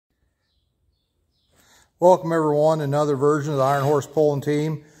Welcome everyone to another version of the Iron Horse Pulling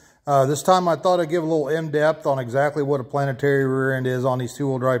Team. This time I thought I'd give a little in-depth on exactly what a planetary rear end is on these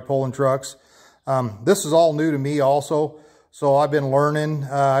two-wheel drive pulling trucks. This is all new to me also, so I've been learning.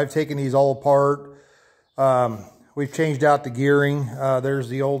 I've taken these all apart. We've changed out the gearing. There's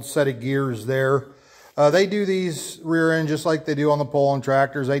the old set of gears there. They do these rear ends just like they do on the pulling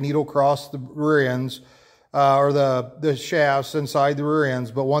tractors. They needle cross the rear ends. Or the shafts inside the rear ends.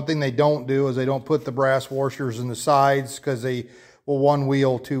 But one thing they don't do is they don't put the brass washers in the sides because they will one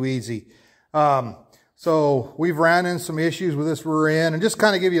wheel too easy. So we've ran into some issues with this rear end, and just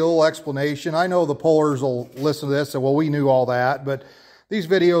kind of give you a little explanation. I know the pullers will listen to this and, well, we knew all that, but these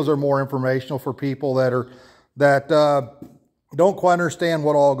videos are more informational for people that don't quite understand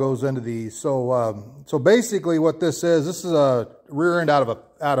what all goes into these. So basically what this is a rear end out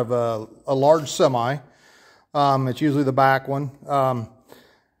of a large semi. It's usually the back one.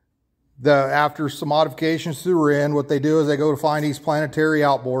 After some modifications to the rear end, what they do is they go to find these planetary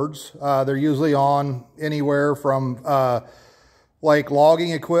outboards. They're usually on anywhere from like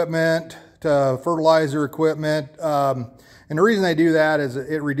logging equipment to fertilizer equipment. And the reason they do that is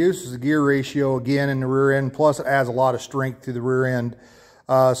it reduces the gear ratio again in the rear end, plus it adds a lot of strength to the rear end.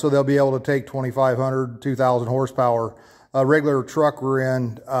 So they'll be able to take 2,500, 2,000 horsepower. A regular truck rear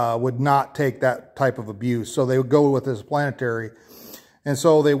end would not take that type of abuse, so they would go with this planetary. And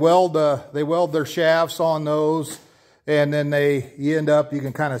so they weld their shafts on those, and then you end up, you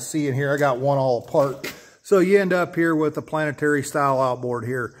can kind of see in here, I got one all apart. So you end up here with a planetary style outboard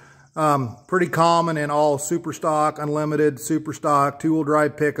here. Pretty common in all super stock, unlimited, super stock, two-wheel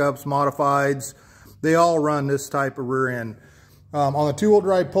drive pickups, modifieds. They all run this type of rear end. On the two-wheel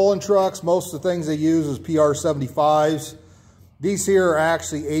drive pulling trucks, most of the things they use is PR75s. These here are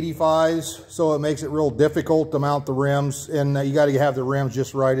actually 85s, so it makes it real difficult to mount the rims, and you got to have the rims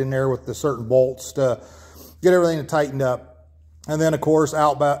just right in there with the certain bolts to get everything tightened up. And then, of course,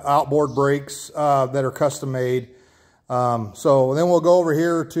 outboard brakes that are custom made. So then we'll go over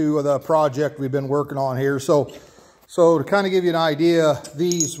here to the project we've been working on here. So to kind of give you an idea,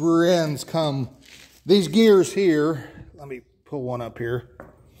 these rear ends these gears here, let me pull one up here.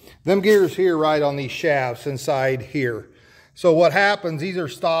 Them gears here ride on these shafts inside here. So what happens, these are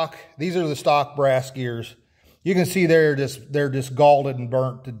the stock brass gears. You can see they're just galded and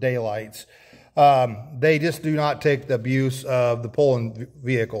burnt to daylights. They just do not take the abuse of the pulling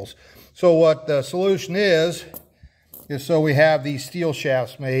vehicles. So what the solution is so we have these steel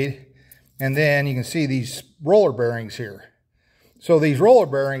shafts made, and then you can see these roller bearings here. So these roller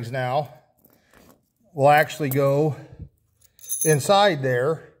bearings now will actually go inside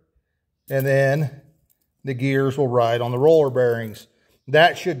there, and then the gears will ride on the roller bearings.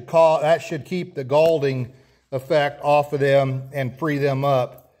 That should keep the galding effect off of them and free them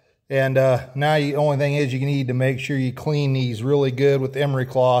up. And now the only thing is you need to make sure you clean these really good with emery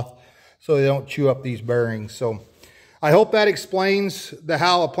cloth so they don't chew up these bearings. So I hope that explains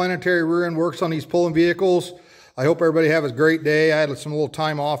how a planetary rear end works on these pulling vehicles. I hope everybody have a great day. I had some little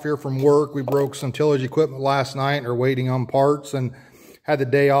time off here from work. We broke some tillage equipment last night and are waiting on parts, and had the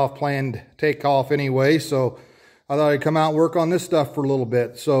day off planned to take off anyway, so I thought I'd come out and work on this stuff for a little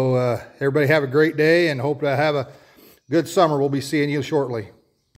bit. So everybody have a great day and hope to have a good summer. We'll be seeing you shortly.